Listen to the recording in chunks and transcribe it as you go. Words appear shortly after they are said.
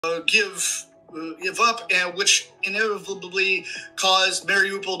give up, and which inevitably caused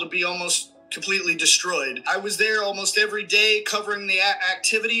Mariupol to be almost completely destroyed. I was there almost every day covering the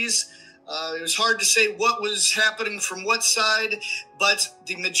activities. It was hard to say what was happening from what side, but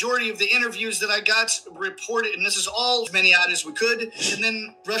the majority of the interviews that I got reported, and this is all as many out as we could, and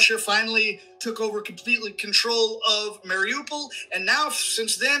then Russia finally took over completely control of Mariupol, and now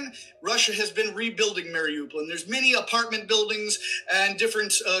since then, Russia has been rebuilding Mariupol, and there's many apartment buildings and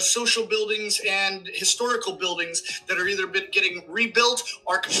different social buildings and historical buildings that are either getting rebuilt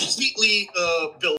or completely built.